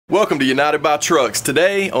Welcome to United by Trucks.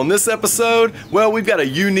 Today, on this episode, well, we've got a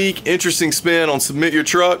unique, interesting spin on Submit Your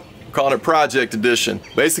Truck. We're calling it Project Edition.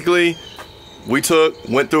 Basically, we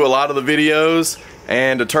went through a lot of the videos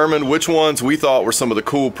and determined which ones we thought were some of the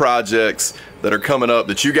cool projects that are coming up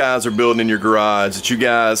that you guys are building in your garage, that you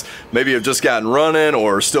guys maybe have just gotten running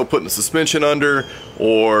or still putting the suspension under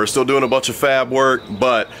or still doing a bunch of fab work,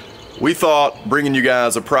 but we thought bringing you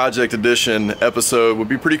guys a Project Edition episode would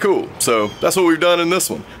be pretty cool. So that's what we've done in this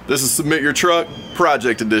one. This is Submit Your Truck,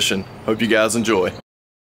 Project Edition. Hope you guys enjoy.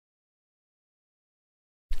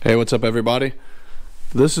 Hey, what's up everybody?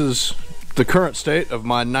 This is the current state of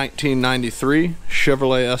my 1993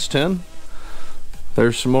 Chevrolet S10.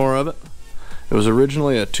 There's some more of it. It was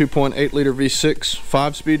originally a 2.8 liter V6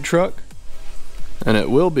 5-speed truck, and it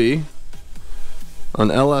will be an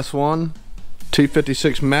LS1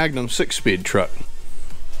 T56 Magnum 6-speed truck.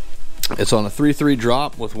 It's on a 3.3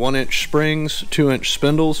 drop with 1-inch springs, 2-inch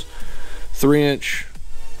spindles, 3-inch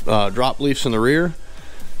drop leafs in the rear,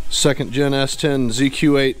 2nd gen S10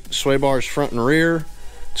 ZQ8 sway bars front and rear.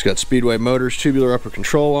 It's got Speedway motors, tubular upper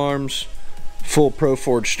control arms, full Pro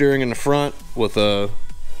Forge steering in the front with a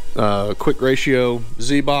quick ratio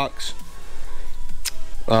Z-box.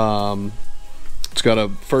 It's got a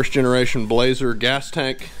first generation Blazer gas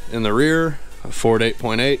tank in the rear, a Ford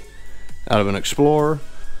 8.8 out of an Explorer,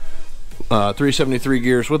 373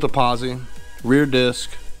 gears with a posi, rear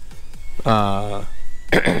disc,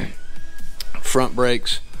 front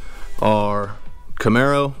brakes are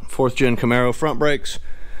Camaro, 4th gen Camaro front brakes.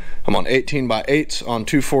 I'm on 18x8s on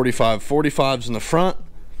 245/45s in the front,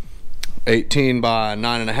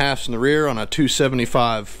 18x9.5s in the rear on a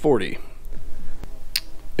 275/40.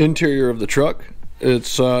 Interior of the truck,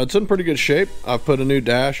 it's in pretty good shape. I've put a new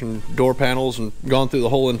dash and door panels and gone through the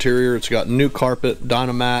whole interior. It's got new carpet,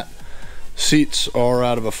 Dynamat. Seats are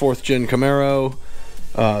out of a 4th gen Camaro.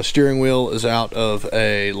 Steering wheel is out of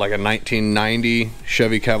a 1990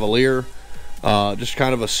 Chevy Cavalier. Just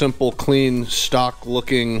kind of a simple, clean, stock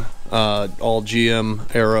looking, all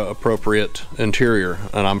GM era appropriate interior,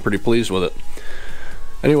 and I'm pretty pleased with it.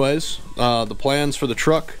 Anyways, the plans for the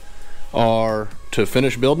truck are to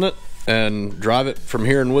finish building it and drive it from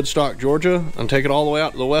here in Woodstock, Georgia, and take it all the way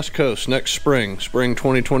out to the West Coast next spring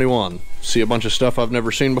 2021. See a bunch of stuff I've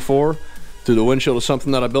never seen before through the windshield of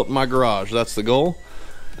something that I built in my garage. That's the goal.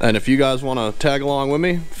 And if you guys want to tag along with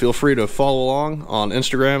me, feel free to follow along on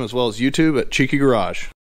Instagram as well as YouTube at Cheeky Garage.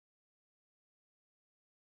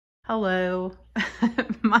 Hello.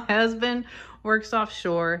 My husband works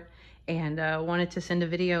offshore and wanted to send a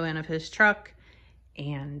video in of his truck,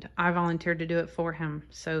 and I volunteered to do it for him.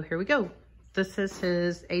 So here we go. This is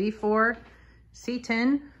his 84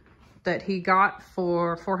 C10 that he got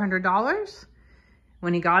for $400.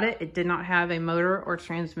 When he got it, it did not have a motor or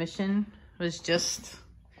transmission. It was just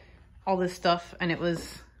all this stuff, and it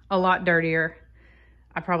was a lot dirtier.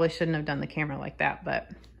 I probably shouldn't have done the camera like that, but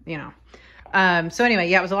you know. So anyway,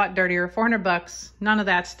 yeah, it was a lot dirtier. $400, none of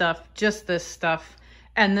that stuff, just this stuff.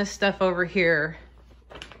 And this stuff over here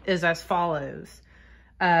is as follows.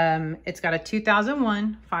 It's got a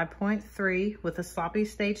 2001 5.3 with a sloppy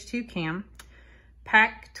stage 2 cam,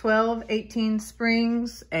 Pack 12-18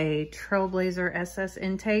 springs, a Trailblazer SS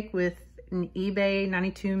intake with an eBay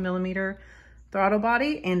 92mm throttle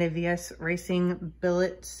body, and a VS Racing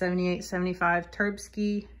Billet 7875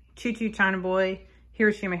 Turbski, Choo-Choo China Boy,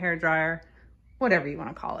 Hiroshima hair dryer, whatever you want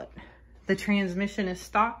to call it. The transmission is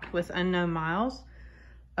stock with unknown miles,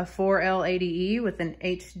 a 4L80E with an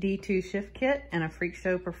HD2 shift kit, and a Freak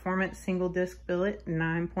Show Performance single disc billet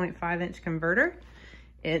 9.5-inch converter.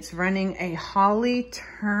 It's running a Holley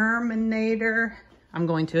Terminator,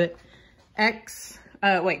 Terminator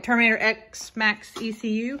X Max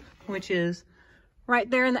ECU, which is right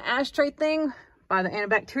there in the ashtray thing by the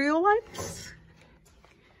antibacterial wipes,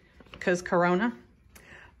 because Corona.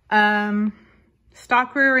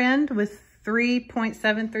 Stock rear end with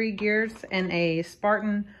 3.73 gears and a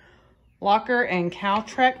Spartan locker and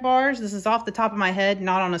Caltrek bars. This is off the top of my head,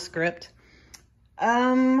 not on a script.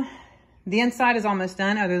 The inside is almost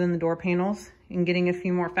done other than the door panels and getting a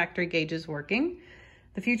few more factory gauges working.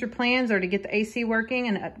 The future plans are to get the AC working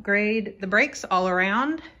and upgrade the brakes all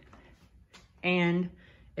around. And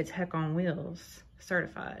it's Heck on Wheels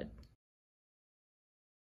certified.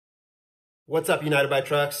 What's up, United by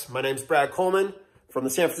Trucks? My name's Brad Coleman from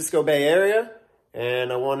the San Francisco Bay Area,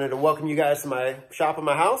 and I wanted to welcome you guys to my shop at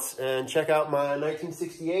my house and check out my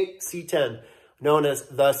 1968 C10, known as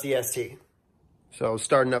the CST. So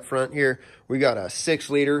starting up front here, we got a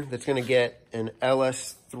 6-liter that's going to get an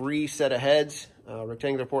LS3 set of heads,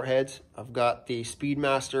 rectangular port heads. I've got the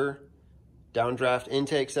Speedmaster downdraft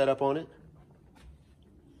intake set up on it.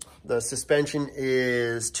 The suspension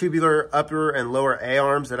is tubular upper and lower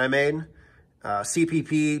A-arms that I made.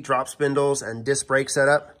 CPP, drop spindles, and disc brake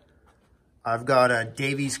setup. I've got a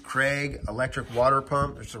Davies Craig electric water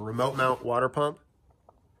pump. There's a remote mount water pump.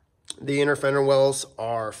 The inner fender wells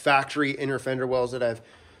are factory inner fender wells that I've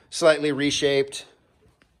slightly reshaped,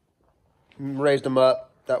 raised them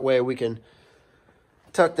up. That way we can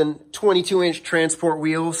tuck the 22-inch transport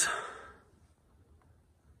wheels.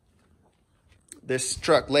 This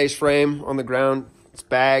truck lays frame on the ground. It's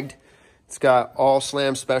bagged. It's got all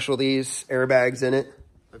Slam Specialties airbags in it.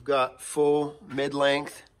 I've got full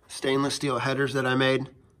mid-length stainless steel headers that I made.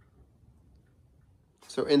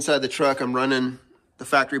 So inside the truck, I'm running the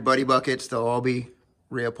factory buddy buckets. They'll all be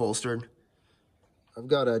reupholstered. I've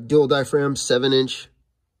got a dual diaphragm 7-inch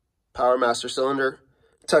Power Master cylinder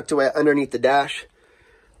tucked away underneath the dash.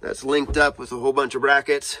 That's linked up with a whole bunch of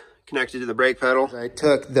brackets connected to the brake pedal. I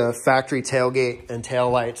took the factory tailgate and tail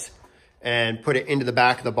lights and put it into the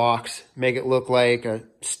back of the box, make it look like a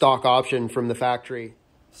stock option from the factory.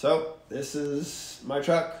 So this is my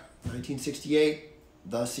truck, 1968,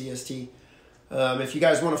 the CST. If you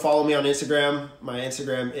guys want to follow me on Instagram, my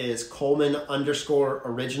Instagram is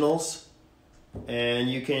Coleman_originals. And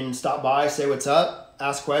you can stop by, say what's up,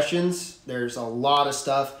 ask questions. There's a lot of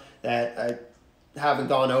stuff that I haven't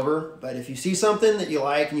gone over, but if you see something that you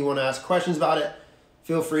like and you want to ask questions about it,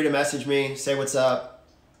 feel free to message me, say what's up,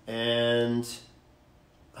 and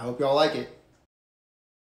I hope y'all like it.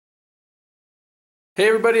 Hey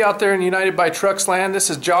everybody out there in United by Trucks land, this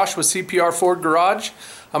is Josh with CPR Ford Garage.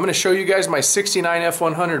 I'm going to show you guys my 69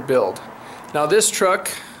 F100 build. Now this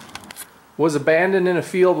truck was abandoned in a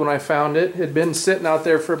field when I found it. It had been sitting out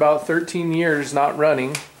there for about 13 years not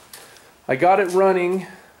running. I got it running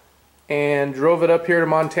and drove it up here to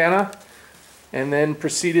Montana and then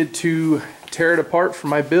proceeded to tear it apart for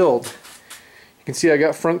my build. You can see I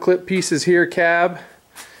got front clip pieces here, cab.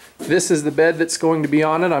 This is the bed that's going to be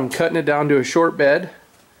on it. I'm cutting it down to a short bed.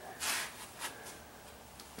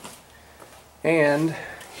 And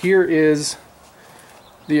here is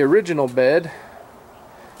the original bed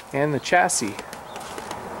and the chassis.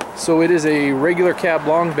 So it is a regular cab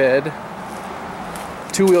long bed,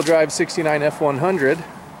 two-wheel drive 69 F100.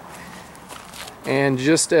 And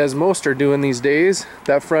just as most are doing these days,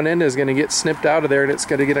 that front end is going to get snipped out of there and it's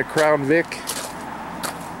going to get a Crown Vic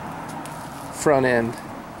front end.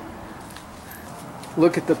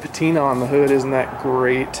 Look at the patina on the hood, isn't that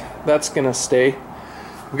great? That's going to stay.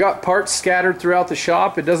 We've got parts scattered throughout the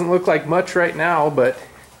shop. It doesn't look like much right now, but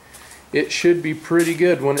it should be pretty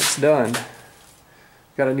good when it's done.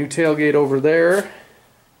 Got a new tailgate over there.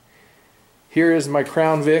 Here is my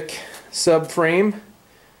Crown Vic subframe,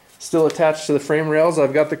 still attached to the frame rails.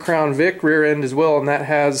 I've got the Crown Vic rear end as well, and that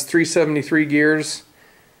has 373 gears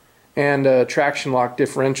and a traction lock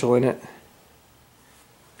differential in it.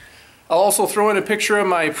 I'll also throw in a picture of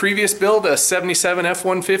my previous build, a 77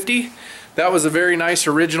 F150. That was a very nice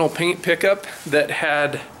original paint pickup that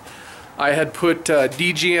I had put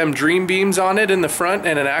DGM Dream Beams on it in the front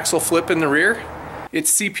and an axle flip in the rear.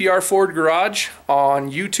 It's CPR Ford Garage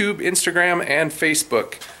on YouTube, Instagram, and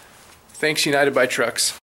Facebook. Thanks, United by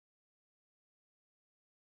Trucks.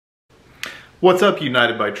 What's up,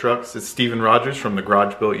 United by Trucks? It's Steven Rogers from the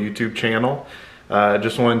Garage Built YouTube channel.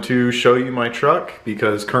 Just wanted to show you my truck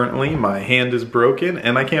because currently my hand is broken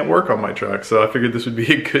and I can't work on my truck. So I figured this would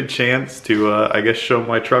be a good chance to, I guess, show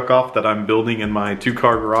my truck off that I'm building in my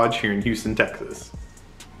two-car garage here in Houston, Texas.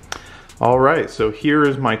 Alright, so here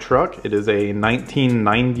is my truck. It is a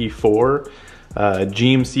 1994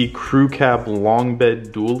 GMC Crew Cab Long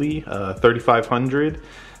Bed Dually 3500.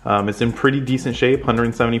 It's in pretty decent shape,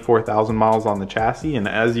 174,000 miles on the chassis, and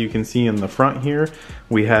as you can see in the front here,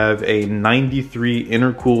 we have a 93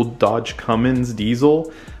 intercooled Dodge Cummins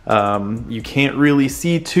diesel. You can't really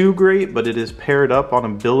see too great, but it is paired up on a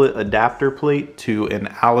billet adapter plate to an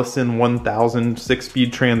Allison 1000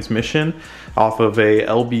 6-speed transmission off of a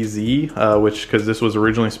LBZ, because this was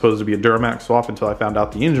originally supposed to be a Duramax swap until I found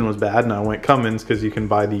out the engine was bad, and I went Cummins because you can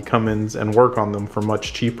buy the Cummins and work on them for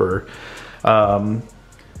much cheaper.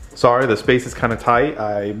 Sorry, the space is kind of tight.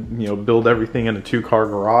 I build everything in a two-car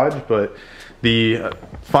garage, but the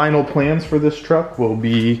final plans for this truck will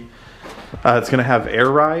be, it's going to have air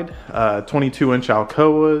ride, 22-inch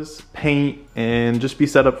Alcoas, paint, and just be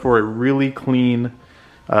set up for a really clean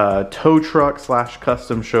tow truck slash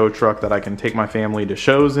custom show truck that I can take my family to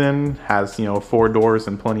shows in. Has 4 doors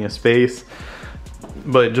and plenty of space.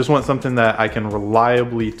 But just want something that I can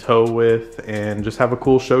reliably tow with and just have a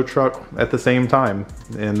cool show truck at the same time.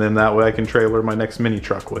 And then that way I can trailer my next mini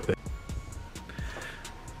truck with it.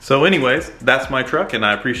 So anyways, that's my truck, and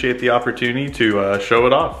I appreciate the opportunity to show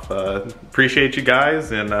it off. Appreciate you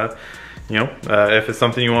guys, and you know, if it's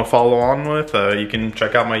something you want to follow on with, you can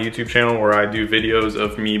check out my YouTube channel where I do videos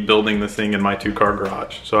of me building this thing in my 2-car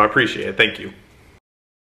garage. So I appreciate it. Thank you.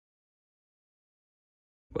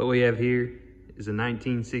 What we have here is a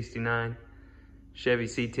 1969 Chevy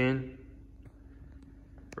C10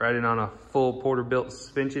 riding on a full Porterbuilt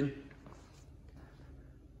suspension.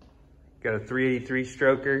 Got a 383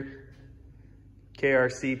 stroker,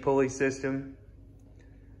 KRC pulley system,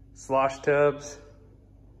 slosh tubs,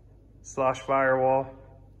 slosh firewall,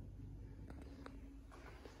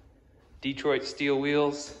 Detroit steel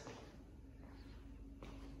wheels,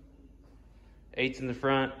 8s in the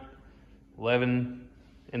front, 11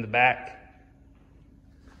 in the back.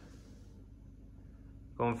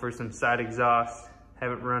 Going for some side exhaust.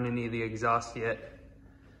 Haven't run any of the exhaust yet,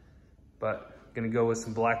 but gonna go with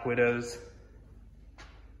some Black Widows,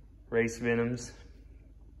 Race Venoms.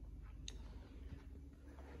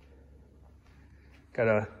 Got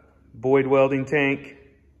a Boyd welding tank,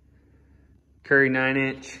 Curry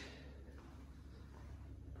 9-inch,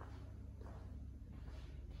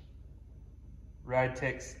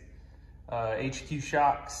 Ridetex HQ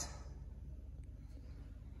shocks,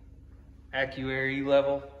 AccuAir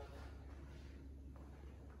E-level.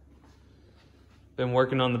 Been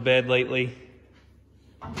working on the bed lately.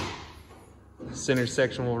 Center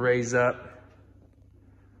section will raise up,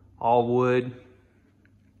 all wood.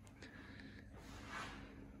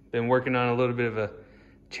 Been working on a little bit of a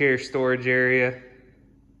chair storage area.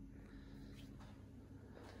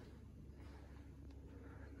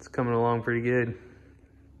 It's coming along pretty good.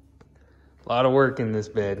 A lot of work in this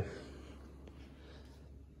bed.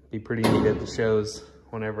 Be pretty neat at the shows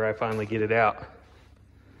whenever I finally get it out.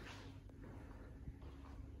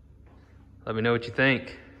 Let me know what you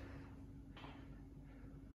think.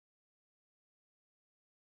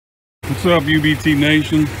 What's up, UBT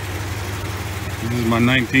Nation? This is my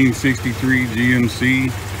 1963 GMC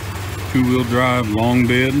 2-wheel drive long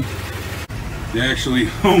bed. The actually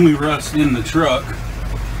only rust in the truck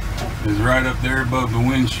is right up there above the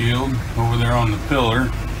windshield, over there on the pillar.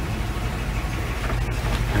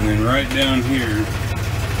 And then right down here in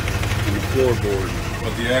the floorboard.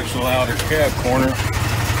 But the actual outer cab corner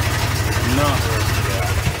is not rusted out.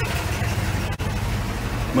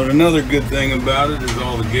 But another good thing about it is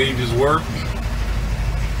all the gauges work.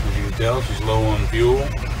 As you can tell, she's low on fuel.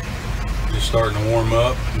 Just starting to warm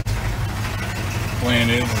up. Plan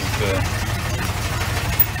is to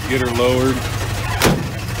get her lowered,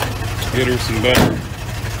 get her some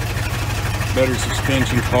better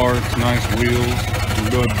suspension parts, nice wheels. I'm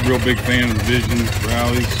a real big fan of the Vision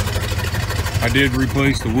rallies. I did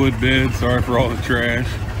replace the wood bed. Sorry for all the trash.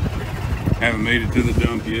 Haven't made it to the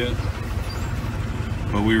dump yet.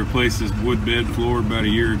 But we replaced this wood bed floor about a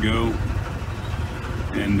year ago.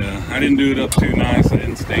 And I didn't do it up too nice. I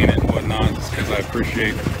didn't stain it and whatnot, just because I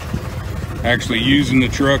appreciate actually using the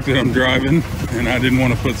truck that I'm driving. And I didn't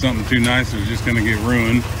want to put something too nice that was just going to get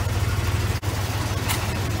ruined.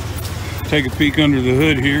 Take a peek under the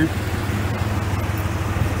hood here.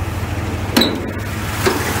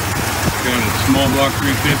 Got a small block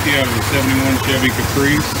 350 out of a 71 Chevy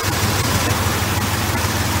Caprice.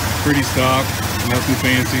 Pretty stock, nothing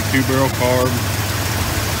fancy, 2-barrel carb,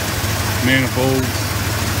 manifolds,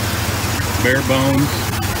 bare bones,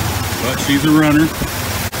 but she's a runner.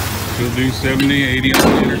 She'll do 70, 80 on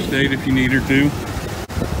the interstate if you need her to.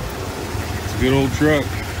 It's a good old truck.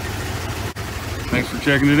 Thanks for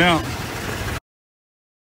checking it out.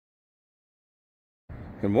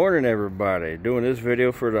 Good morning, everybody. Doing this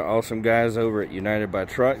video for the awesome guys over at United by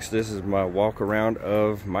Trucks. This is my walk around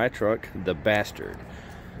of my truck, the Bastard.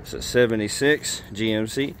 It's a 76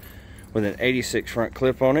 GMC with an 86 front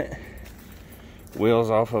clip on it. Wheels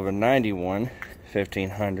off of a 91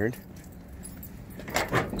 1500.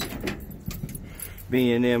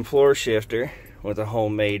 B&M floor shifter with a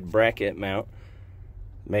homemade bracket mount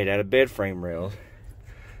made out of bed frame rails.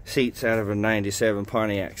 Seats out of a 97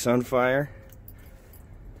 Pontiac Sunfire.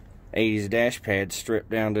 80s dash pad stripped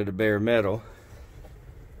down to the bare metal.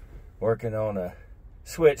 Working on a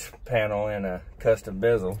switch panel and a custom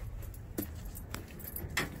bezel.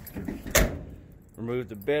 Removed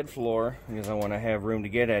the bed floor because I want to have room to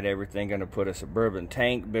get at everything. Gonna put a Suburban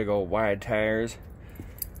tank, big old wide tires.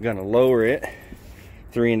 Gonna lower it.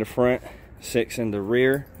 3 in the front, 6 in the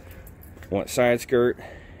rear. Want side skirt,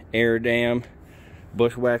 air dam,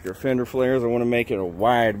 bushwhacker fender flares. I want to make it a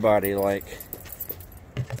wide body like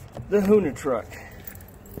the Hoona truck.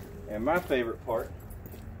 And my favorite part,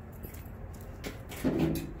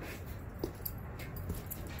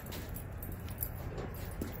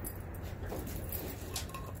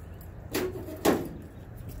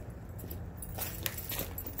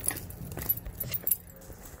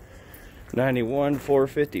 91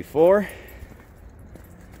 454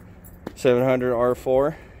 700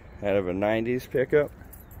 R4 out of a 90s pickup.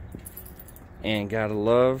 And gotta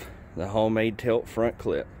love the homemade tilt front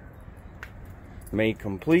clip. Made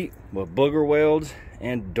complete with booger welds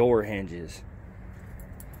and door hinges.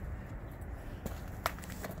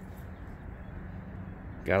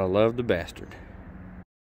 Gotta love the bastard.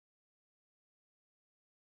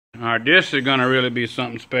 Alright, this is gonna really be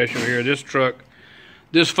something special here. This truck,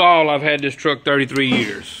 this fall I've had this truck 33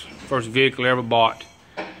 years. First vehicle I ever bought.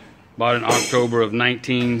 Bought in October of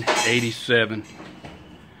 1987.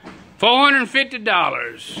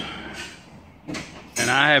 $450. And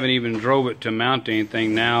I haven't even drove it to mount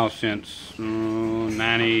anything now since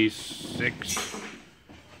 96.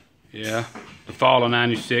 Yeah, the fall of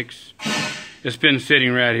 96. It's been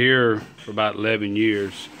sitting right here for about 11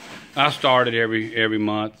 years. I start it every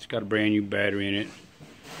month. It's got a brand new battery in it.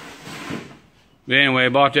 But anyway, I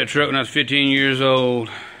bought that truck when I was 15 years old.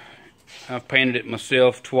 I've painted it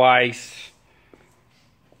myself twice.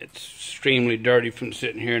 It's extremely dirty from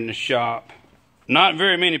sitting here in the shop. Not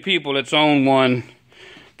very many people that's owned one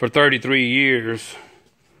for 33 years.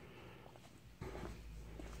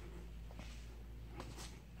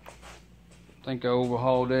 I think I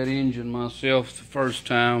overhauled that engine myself the first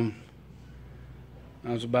time.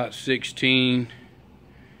 I was about 16.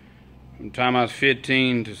 From the time I was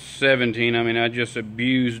 15 to 17, I mean, I just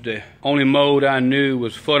abused it. Only mode I knew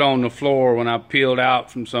was foot on the floor when I peeled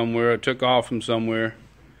out from somewhere or took off from somewhere.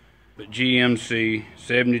 But GMC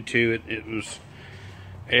 72, it was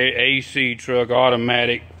AC truck,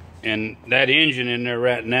 automatic, and that engine in there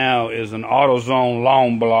right now is an AutoZone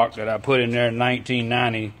long block that I put in there in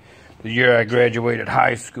 1990, the year I graduated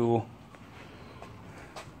high school.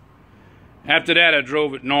 After that, I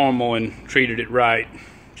drove it normal and treated it right,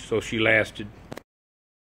 so she lasted.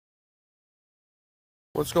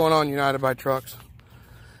 What's going on, United by Trucks?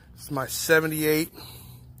 This is my 78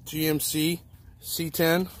 GMC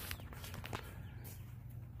C10.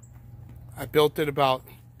 I built it about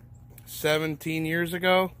 17 years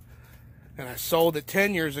ago, and I sold it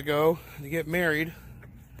 10 years ago to get married.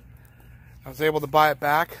 I was able to buy it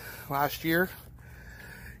back last year,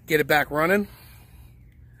 get it back running. It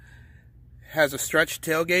has a stretch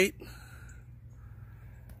tailgate.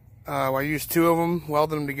 I used 2 of them,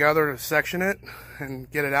 welded them together to section it and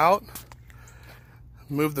get it out.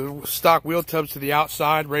 Moved the stock wheel tubs to the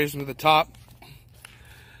outside, raised them to the top.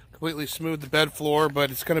 Completely smoothed the bed floor,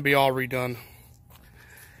 but it's going to be all redone.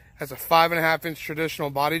 Has a 5.5-inch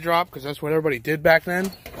traditional body drop, because that's what everybody did back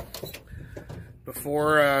then,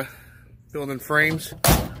 before building frames.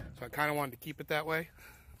 So I kind of wanted to keep it that way.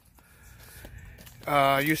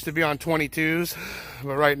 I used to be on 22s,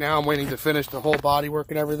 but right now I'm waiting to finish the whole body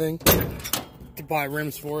work and everything to buy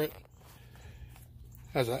rims for it.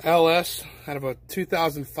 Has an LS out of a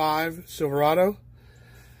 2005 Silverado.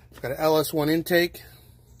 It's got an LS1 intake,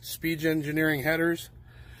 Speed Engineering headers,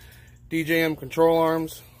 DJM control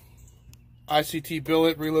arms, ICT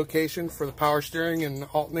billet relocation for the power steering and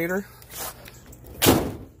alternator. This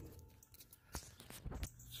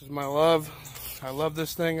is my love. I love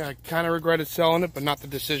this thing. I kind of regretted selling it, but not the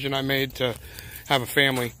decision I made to have a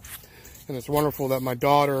family. And it's wonderful that my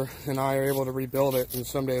daughter and I are able to rebuild it, and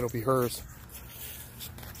someday it'll be hers.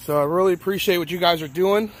 So I really appreciate what you guys are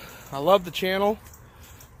doing. I love the channel.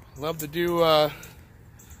 Love to do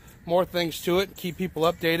more things to it, keep people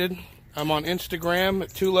updated. I'm on Instagram at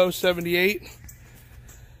Tulo78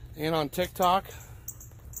 and on TikTok.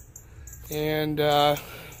 And the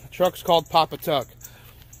truck's called Papa Tuck.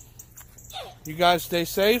 You guys stay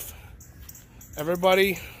safe.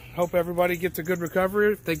 Everybody, hope everybody gets a good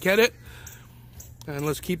recovery if they get it. And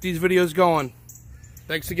let's keep these videos going.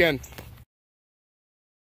 Thanks again.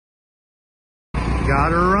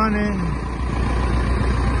 Gotta run it.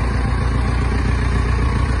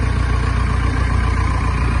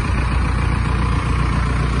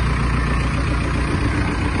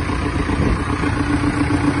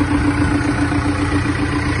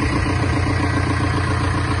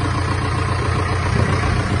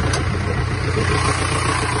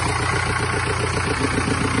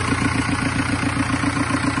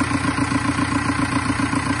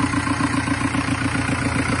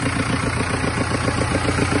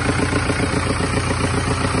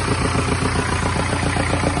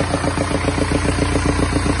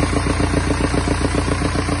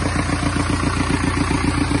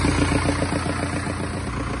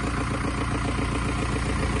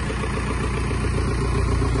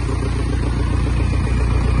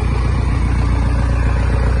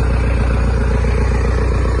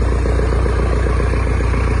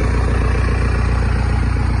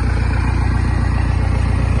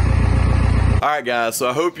 right, guys, so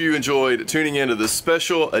I hope you enjoyed tuning into this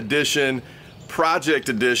special edition, project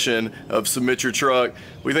edition of Submit Your Truck.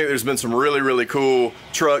 We think there's been some really cool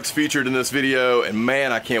trucks featured in this video, and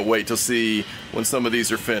man, I can't wait to see when some of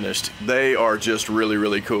these are finished. They are just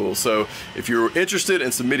really cool. So if you're interested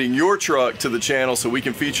in submitting your truck to the channel so we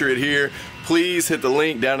can feature it here, please hit the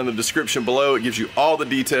link down in the description below. It gives you all the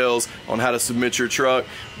details on how to submit your truck.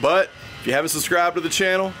 But if you haven't subscribed to the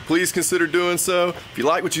channel, please consider doing so. If you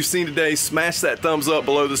like what you've seen today, smash that thumbs up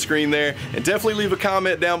below the screen there, and definitely leave a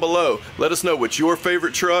comment down below. Let us know what your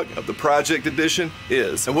favorite truck of the Project Edition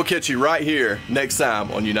is. And we'll catch you right here next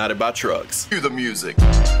time on United by Trucks. Cue the music.